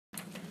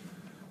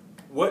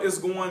What is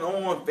going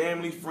on,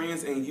 family,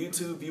 friends, and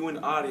YouTube viewing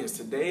audience?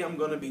 Today I'm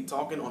going to be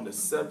talking on the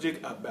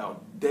subject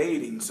about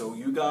dating, so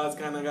you guys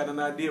kind of got an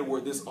idea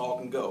where this all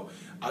can go.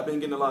 I've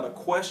been getting a lot of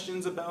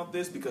questions about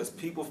this because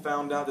people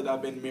found out that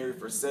I've been married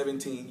for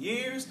 17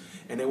 years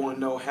and they want to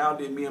know how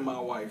did me and my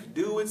wife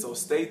do it, so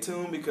stay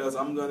tuned because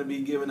I'm going to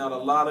be giving out a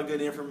lot of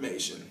good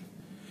information.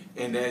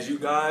 And as you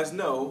guys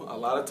know, a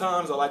lot of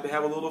times I like to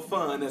have a little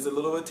fun as a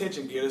little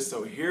attention getter,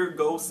 so here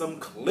goes some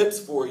clips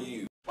for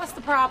you. What's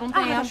the problem,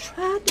 Pam? I have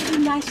tried to be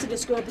nice to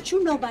this girl, but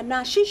you know by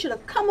now she should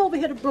have come over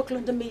here to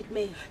Brooklyn to meet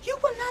me. You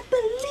will not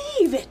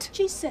believe it.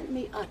 She sent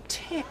me a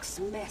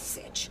text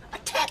message. A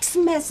text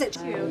message.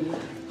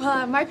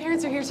 My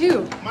parents are here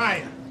too.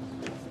 Maya,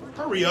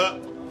 hurry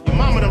up. Your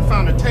mama done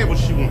found the table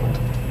she wanted.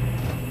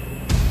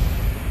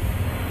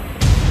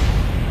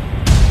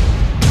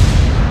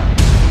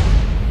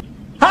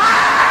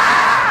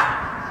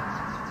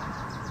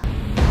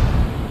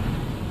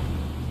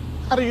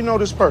 How do you know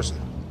this person?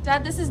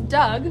 Dad, this is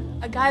Doug,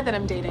 a guy that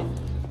I'm dating.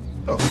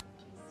 Oh.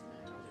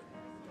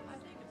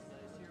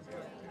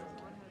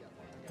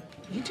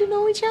 You two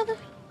know each other?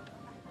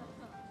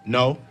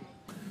 No.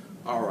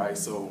 Alright,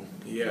 so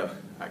yeah,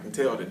 I can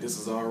tell that this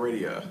is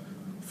already a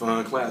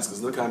fun class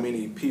because look how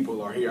many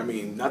people are here. I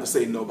mean, not to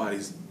say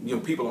nobody's,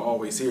 people are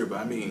always here, but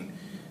I mean,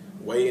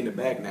 way in the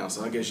back now.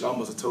 So I guess y'all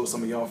must have told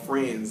some of y'all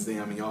friends,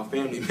 and y'all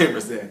family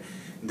members that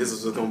this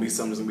is going to be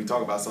something that's going to be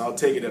talked about. So I'll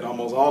take it that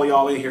almost all of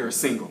y'all in here are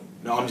single.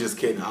 No, I'm just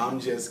kidding. I'm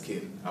just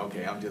kidding.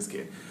 Okay, I'm just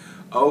kidding.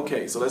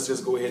 Okay, so let's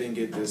just go ahead and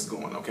get this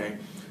going, okay?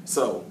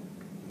 So,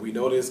 we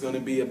know there's going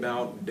to be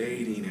about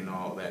dating and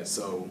all that.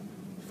 So,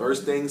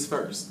 first things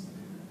first.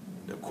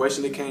 The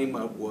question that came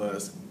up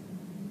was,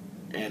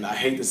 and I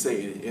hate to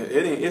say it,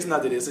 it's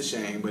not that it's a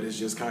shame, but it's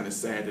just kind of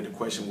sad that the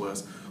question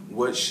was,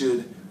 what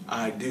should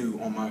I do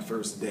on my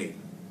first date?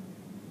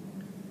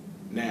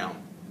 Now,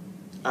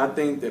 I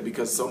think that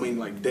because so many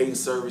like dating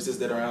services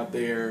that are out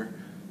there,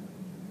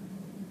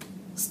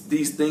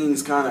 these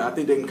things I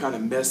think they can kind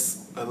of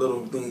mess a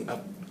little thing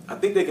up. I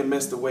think they can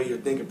mess the way your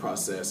thinking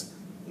process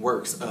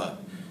works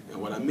up.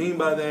 And what I mean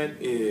by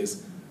that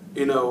is,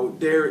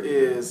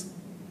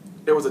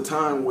 there was a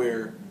time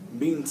where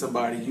meeting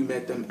somebody, you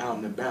met them out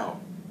and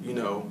about.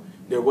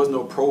 There was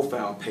no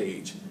profile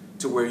page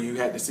to where you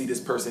had to see this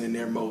person in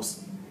their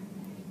most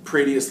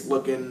prettiest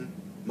looking,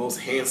 most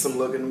handsome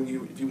looking,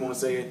 if you want to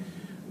say it,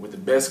 with the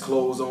best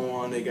clothes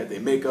on, they got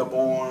their makeup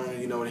on,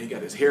 they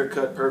got his hair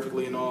cut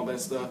perfectly and all that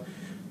stuff.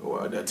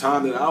 Or the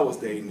time that I was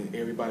dating,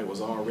 everybody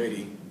was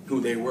already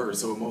who they were.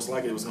 So most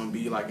likely it was going to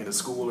be like in a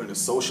school or in a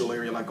social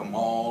area like a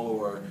mall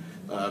or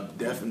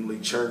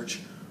definitely church,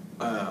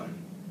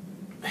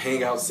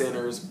 hangout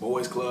centers,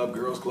 boys club,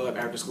 girls club,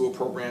 after school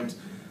programs,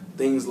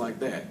 things like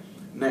that.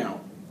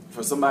 Now,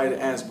 for somebody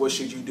to ask what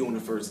should you do on the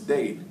first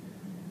date,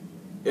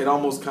 it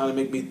almost kind of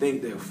make me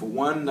think that, for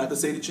one, not to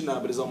say that you're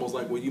not, but it's almost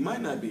like, well, you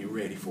might not be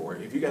ready for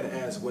it. If you got to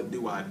ask what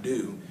do I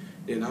do,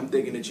 then I'm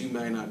thinking that you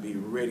might not be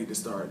ready to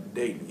start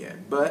dating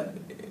yet. But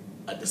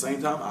at the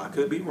same time, I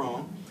could be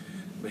wrong.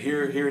 But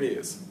here it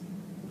is.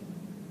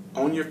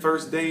 On your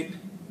first date,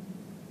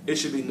 it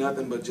should be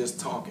nothing but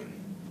just talking.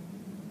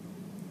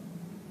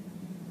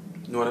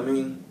 You know what I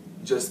mean?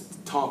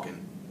 Just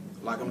talking.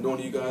 Like I'm doing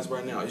to you guys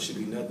right now. It should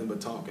be nothing but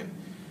talking.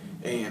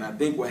 And I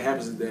think what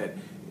happens is that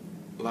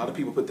a lot of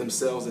people put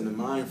themselves in the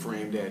mind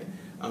frame that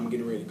I'm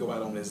getting ready to go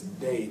out on this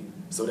date,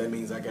 so that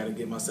means I got to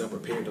get myself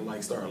prepared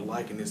to start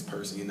liking this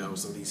person,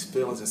 so these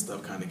feelings and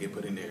stuff kind of get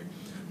put in there.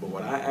 But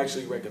what I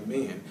actually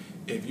recommend,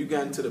 if you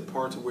got into the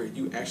part to where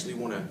you actually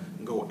want to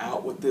go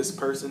out with this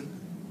person,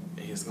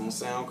 it's going to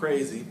sound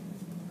crazy,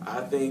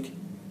 I think,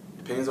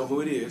 depends on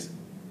who it is,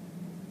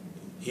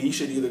 he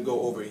should either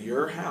go over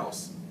your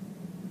house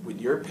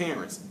with your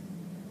parents,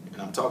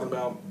 and I'm talking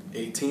about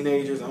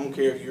teenagers, I don't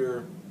care if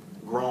you're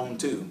grown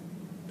too.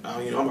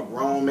 I'm a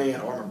grown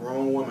man or I'm a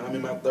grown woman. I'm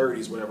in my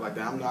 30s, whatever like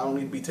that. I don't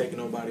need to be taking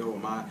nobody over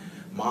my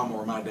mom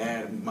or my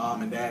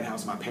mom and dad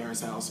house, my parents'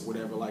 house,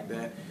 whatever like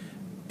that.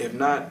 If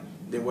not,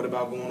 then what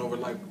about going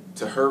over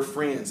to her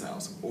friend's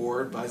house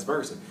or vice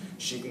versa?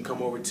 She can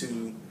come over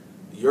to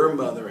your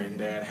mother and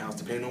dad house,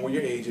 depending on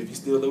your age. If you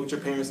still live with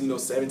your parents,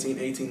 17,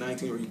 18,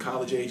 19, or you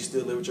college age, you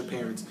still live with your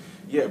parents,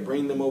 yeah,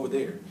 bring them over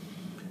there.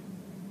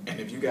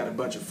 And if you got a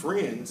bunch of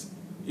friends,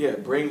 yeah,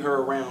 bring her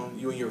around,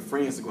 you and your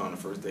friends, to go on the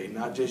first date,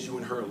 not just you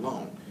and her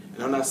alone.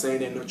 And I'm not saying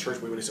that in no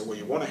church way where they say, well,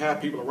 you want to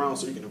have people around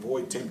so you can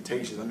avoid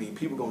temptations. I mean,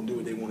 people going to do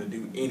what they want to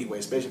do anyway,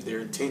 especially if their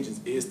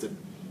intentions is to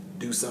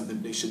do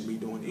something they shouldn't be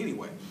doing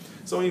anyway.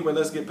 So anyway,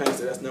 let's get past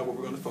that. That's not what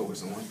we're going to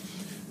focus on.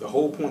 The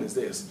whole point is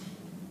this.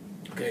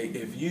 Okay,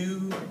 if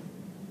you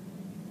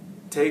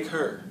take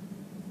her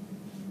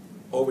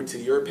over to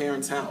your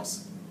parents'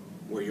 house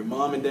where your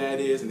mom and dad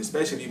is, and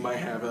especially if you might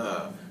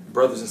have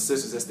brothers and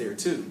sisters that's there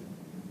too,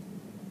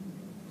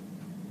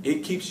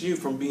 it keeps you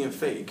from being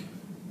fake.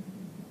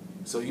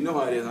 So you know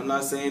how it is. I'm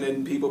not saying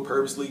that people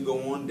purposely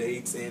go on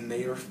dates and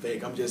they are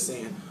fake. I'm just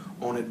saying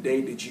on a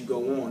date that you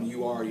go on,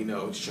 you are,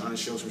 trying to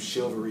show some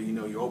chivalry.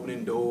 You're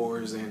opening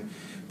doors and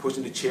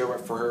pushing the chair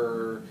up for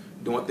her,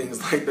 doing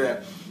things like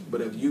that.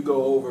 But if you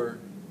go over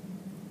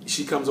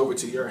she comes over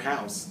to your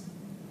house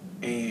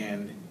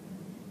and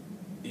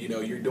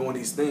you're doing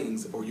these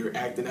things or you're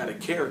acting out of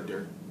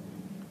character,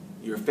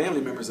 your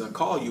family members will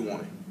call you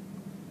on it.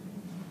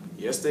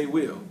 Yes, they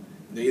will.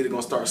 They're either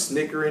going to start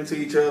snickering to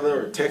each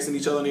other or texting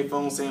each other on their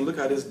phone saying, look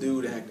how this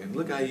dude acting.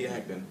 Look how he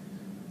acting.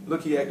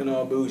 Look, he acting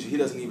all bougie. He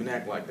doesn't even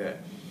act like that.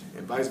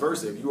 And vice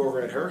versa. If you're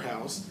over at her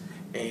house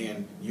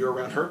and you're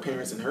around her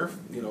parents and her,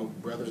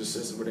 brothers or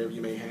sisters, whatever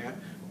you may have,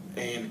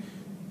 and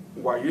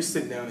while you're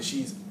sitting down and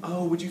she's,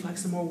 oh, would you like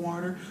some more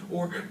water?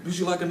 Or would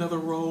you like another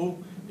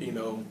roll?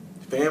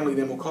 Family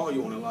then will call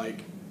you on it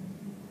like,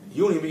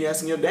 you don't even be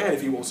asking your dad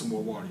if he wants some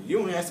more water. You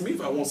don't ask me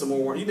if I want some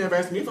more water. You never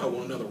ask me if I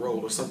want another roll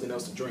or something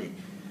else to drink.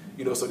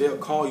 So they'll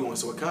call you on.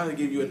 So it kind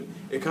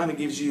of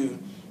gives you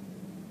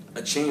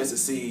a chance to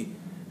see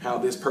how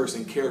this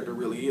person's character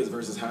really is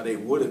versus how they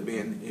would have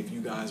been if you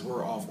guys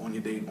were off on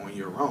your date on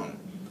your own.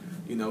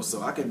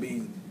 So I can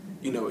be,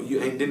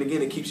 and then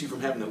again, it keeps you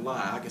from having to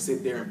lie. I can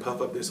sit there and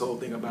puff up this whole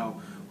thing about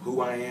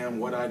who I am,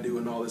 what I do,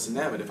 and all this and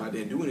that. But if I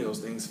didn't do any of those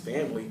things,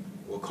 family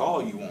will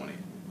call you on it.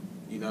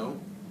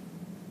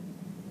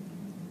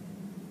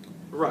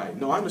 Right.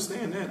 No, I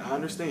understand that. I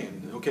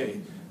understand.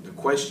 Okay. The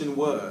question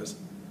was,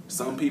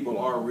 some people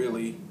are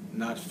really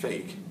not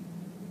fake,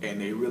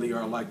 and they really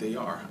are like they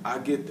are. I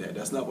get that.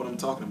 That's not what I'm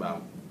talking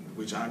about,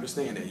 which I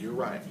understand that. You're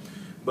right.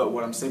 But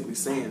what I'm simply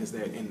saying is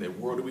that in the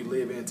world that we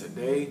live in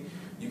today,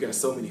 you got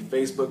so many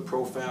Facebook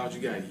profiles,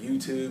 you got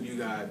YouTube, you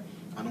got,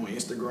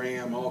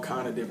 Instagram, all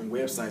kind of different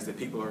websites that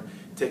people are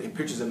taking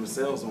pictures of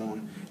themselves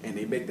on, and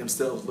they make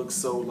themselves look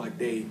so like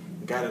they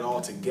got it all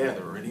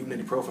together. And even in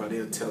the profile, they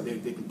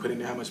can put in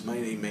there how much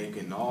money they make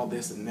and all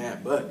this and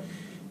that. But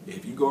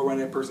if you go around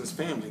that person's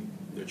family,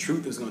 the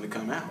truth is going to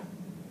come out.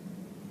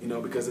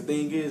 Because the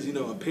thing is,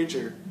 a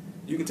picture,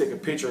 you can take a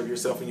picture of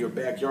yourself in your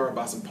backyard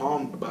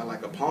by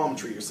like a palm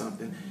tree or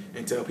something,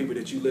 and tell people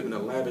that you live in a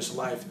lavish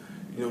life,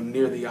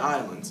 near the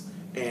islands,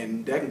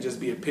 and that can just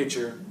be a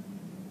picture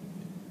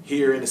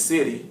here in the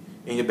city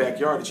in your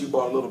backyard that you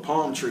bought a little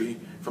palm tree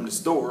from the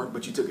store,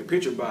 but you took a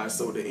picture by,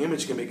 so the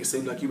image can make it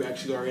seem like you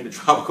actually are in a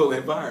tropical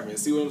environment.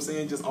 See what I'm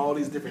saying? Just all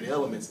these different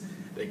elements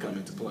that come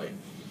into play.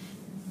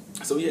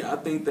 So yeah, I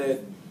think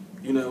that,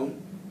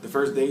 the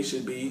first date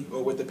should be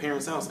or with the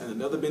parents' house. And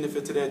another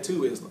benefit to that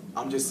too is,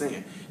 I'm just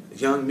saying,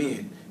 young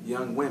men,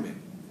 young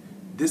women,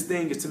 this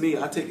thing is, to me,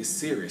 I take it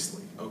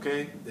seriously,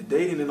 okay? The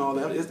dating and all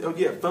that,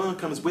 yeah, fun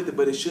comes with it,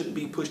 but it shouldn't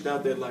be pushed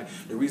out there like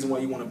the reason why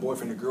you want a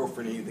boyfriend or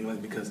girlfriend or anything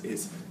like that, because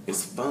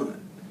it's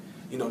fun.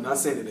 Not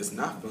saying that it's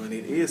not fun,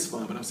 it is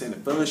fun, but I'm saying the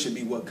fun should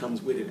be what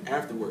comes with it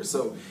afterwards.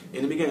 So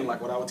in the beginning,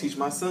 like what I would teach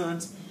my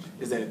sons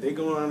is that if they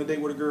go on a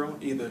date with a girl,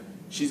 either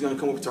she's going to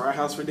come over to our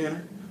house for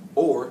dinner,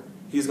 or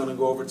he's going to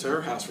go over to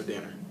her house for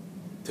dinner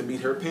to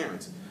meet her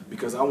parents,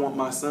 because I want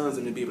my sons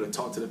to be able to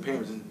talk to the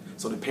parents, and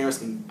so the parents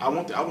can. I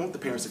want the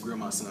parents to grill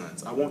my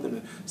sons. I want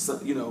them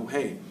to,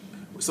 hey,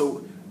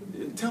 so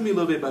tell me a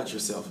little bit about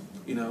yourself.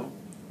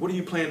 What are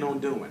you planning on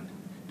doing?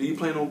 Do you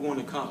plan on going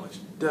to college?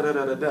 Da da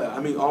da da da.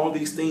 I mean, all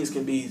these things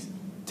can be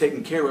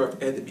taken care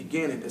of at the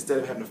beginning instead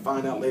of having to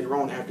find out later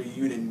on after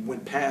you didn't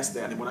went past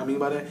that. And what I mean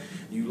by that,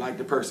 you like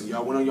the person.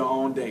 Y'all went on your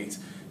own dates.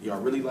 Y'all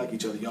really like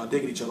each other. Y'all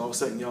digging each other. All of a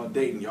sudden, y'all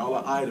dating. Y'all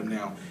are item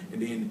now.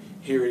 And then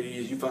here it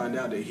is. You find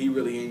out that he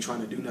really ain't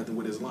trying to do nothing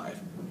with his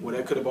life. Well,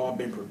 that could have all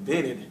been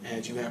prevented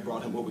had you had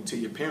brought him over to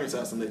your parents'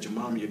 house and let your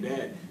mom and your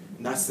dad,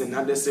 not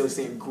necessarily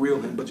saying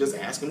grill him, but just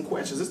ask him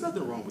questions. There's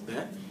nothing wrong with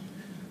that.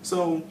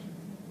 So,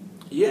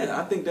 yeah,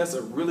 I think that's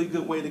a really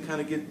good way to kind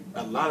of get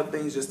a lot of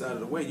things just out of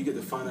the way. You get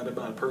to find out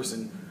about a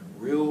person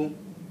real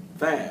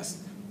fast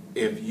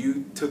if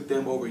you took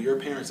them over your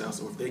parents' house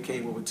or if they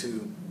came over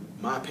to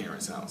my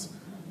parents' house.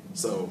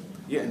 So,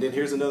 yeah, and then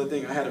here's another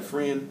thing. I had a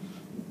friend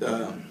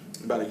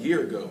about a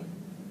year ago.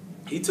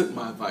 He took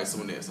my advice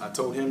on this. I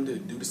told him to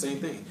do the same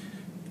thing.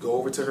 Go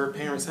over to her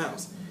parents'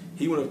 house.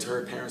 He went over to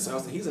her parents'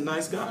 house, and he's a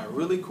nice guy, a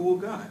really cool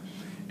guy.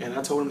 And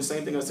I told him the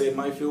same thing. I said, it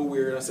might feel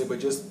weird. I said, but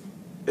just,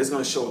 it's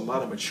going to show a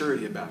lot of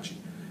maturity about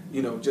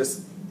you.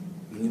 Just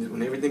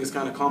when everything is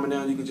kind of calming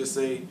down, you can just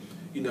say,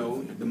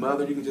 the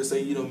mother, you can just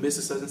say,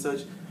 Mrs. such and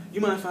such,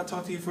 you mind if I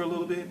talk to you for a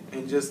little bit?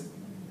 And just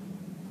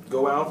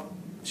go out.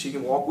 She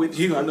can walk with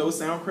you. I know it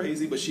sounds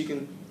crazy, but she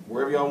can,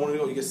 wherever y'all want to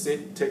go, you can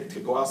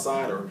sit, go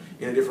outside or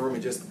in a different room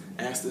and just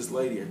ask this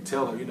lady and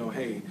tell her,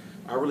 hey,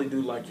 I really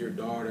do like your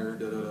daughter,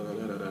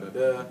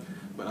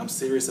 but I'm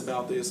serious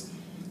about this.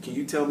 Can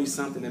you tell me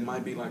something that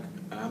might be like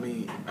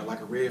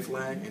a red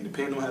flag? And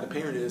depending on how the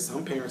parent is,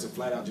 some parents will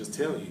flat out just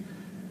tell you,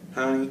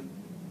 honey,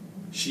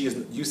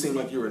 you seem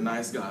like you're a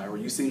nice guy, or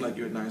you seem like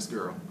you're a nice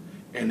girl,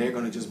 and they're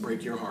going to just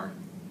break your heart.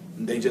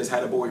 They just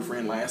had a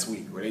boyfriend last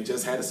week, or they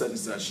just had a such and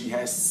such. She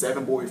has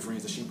 7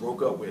 boyfriends that she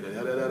broke up with.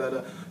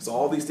 So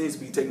all these things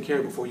be taken care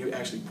of before you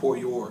actually pour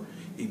your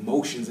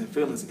emotions and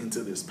feelings into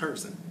this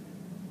person.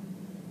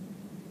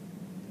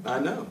 I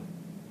know.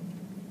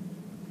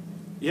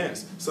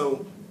 Yes.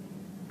 So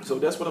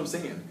that's what I'm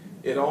saying.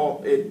 That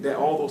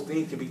all those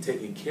things can be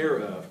taken care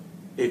of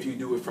if you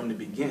do it from the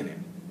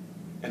beginning.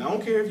 And I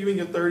don't care if you're in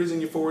your 30s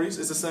and your 40s.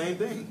 It's the same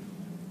thing.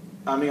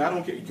 I mean, I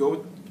don't care.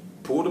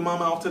 pull the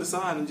mama off to the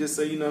side and just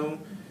say, you know,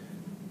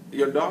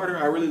 your daughter,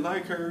 I really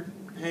like her.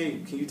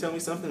 Hey, can you tell me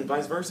something? And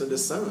vice versa, the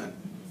son,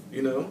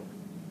 you know,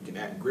 can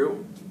act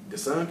grill. The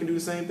son can do the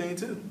same thing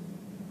too.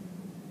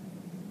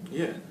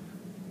 Yeah.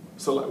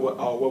 So like,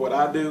 what would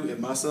I do if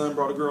my son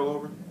brought a girl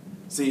over?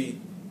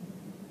 See,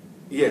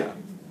 yeah.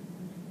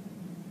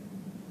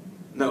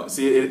 No,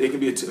 see, it can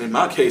be in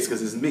my case,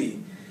 because it's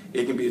me,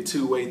 it can be a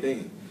two-way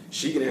thing.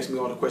 She can ask me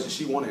all the questions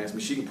she want to ask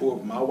me. She can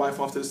pull my wife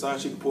off to the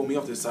side. She can pull me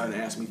off to the side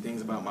and ask me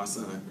things about my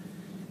son.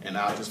 And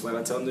I'll just flat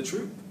out tell them the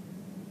truth.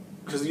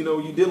 Because, you know,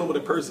 you're dealing with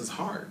a person's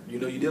heart. You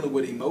know, you're dealing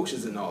with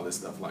emotions and all this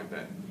stuff like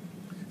that.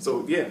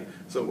 So, yeah.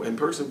 So, in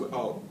person,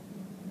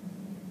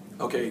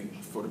 okay,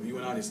 for the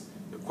viewing audience,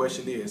 the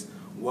question is,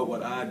 what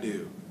would I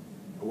do?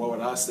 Or what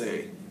would I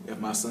say if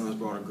my son's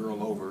brought a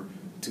girl over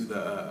to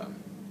the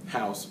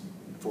house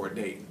for a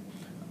date?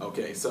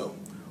 Okay, so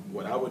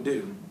what I would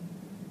do,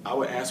 I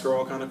would ask her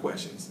all kind of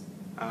questions.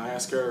 I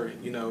ask her,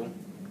 you know,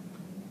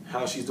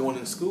 how she's doing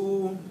in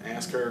school.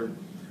 Ask her,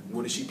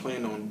 what is she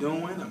planning on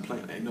doing?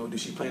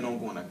 Does she plan on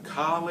going to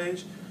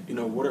college? You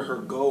know, what are her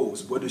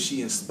goals? What does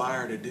she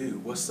inspire to do?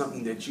 What's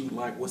something that you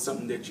like? What's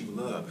something that you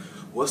love?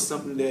 What's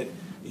something that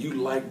you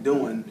like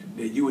doing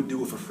that you would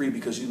do it for free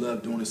because you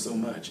love doing it so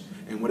much?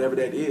 And whatever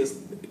that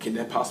is, can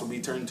that possibly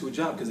be turned into a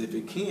job? Because if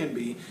it can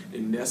be,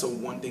 then that's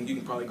one thing you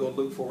can probably go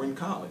look for in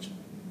college.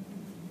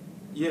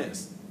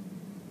 Yes.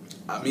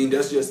 I mean,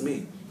 that's just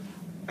me.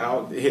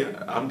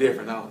 I'm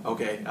different.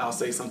 I'll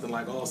say something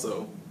like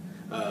also,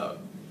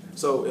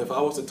 so if I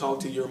was to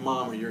talk to your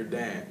mom or your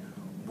dad,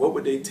 what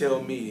would they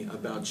tell me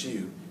about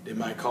you that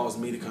might cause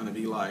me to kind of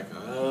be like,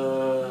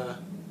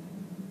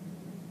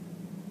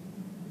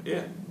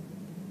 yeah.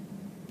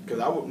 Because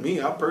I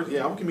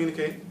would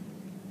communicate.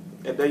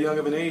 At that young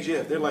of an age, yeah.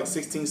 If they're like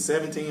 16,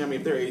 17, I mean,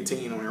 if they're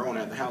 18 on their own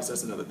at the house,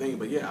 that's another thing.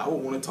 But yeah, I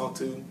would want to talk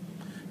to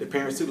the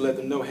parents too, to let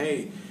them know,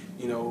 hey,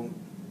 you know,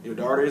 your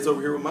daughter is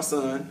over here with my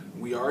son.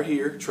 We are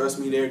here. Trust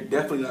me, they're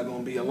definitely not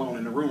going to be alone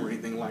in the room or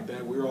anything like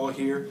that. We're all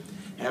here.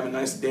 Have a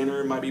nice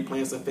dinner. Might be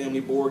playing some family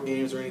board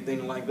games or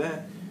anything like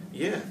that.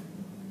 Yeah.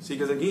 See,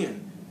 because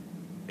again,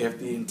 if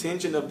the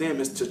intention of them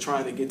is to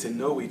try to get to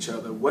know each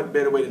other, what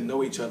better way to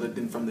know each other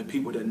than from the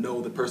people that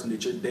know the person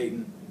that you're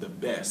dating the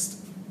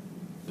best?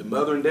 The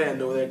mother and dad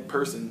know that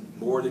person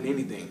more than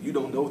anything. You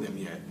don't know them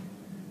yet.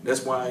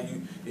 That's why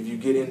if you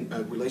get in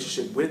a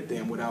relationship with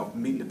them without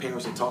meeting the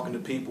parents and talking to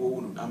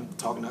people, not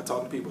talking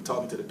to people,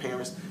 talking to the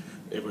parents,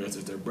 whether it's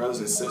their brothers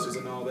and sisters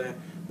and all that,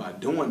 by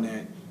doing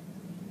that,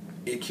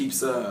 it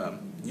keeps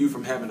you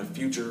from having a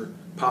future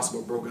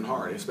possible broken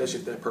heart, especially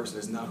if that person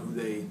is not who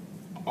they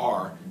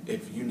are,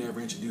 if you never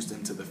introduced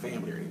them to the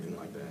family or anything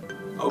like that.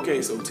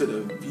 Okay, so to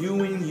the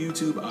viewing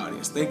YouTube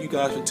audience, thank you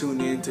guys for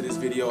tuning in to this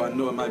video. I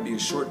know it might be a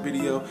short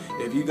video.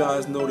 If you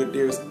guys know that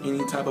there's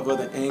any type of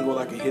other angle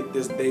I can hit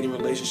this dating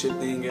relationship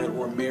thing at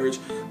or marriage,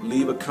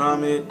 leave a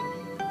comment,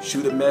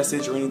 shoot a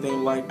message or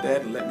anything like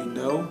that, and let me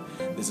know.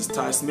 This is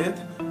Ty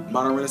Smith,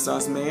 Modern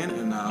Renaissance Man,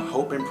 and I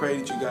hope and pray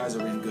that you guys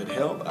are in good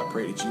health. I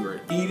pray that you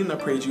are eating. I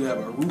pray that you have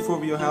a roof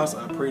over your house.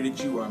 I pray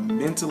that you are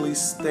mentally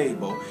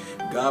stable.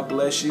 God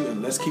bless you,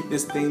 and let's keep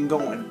this thing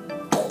going.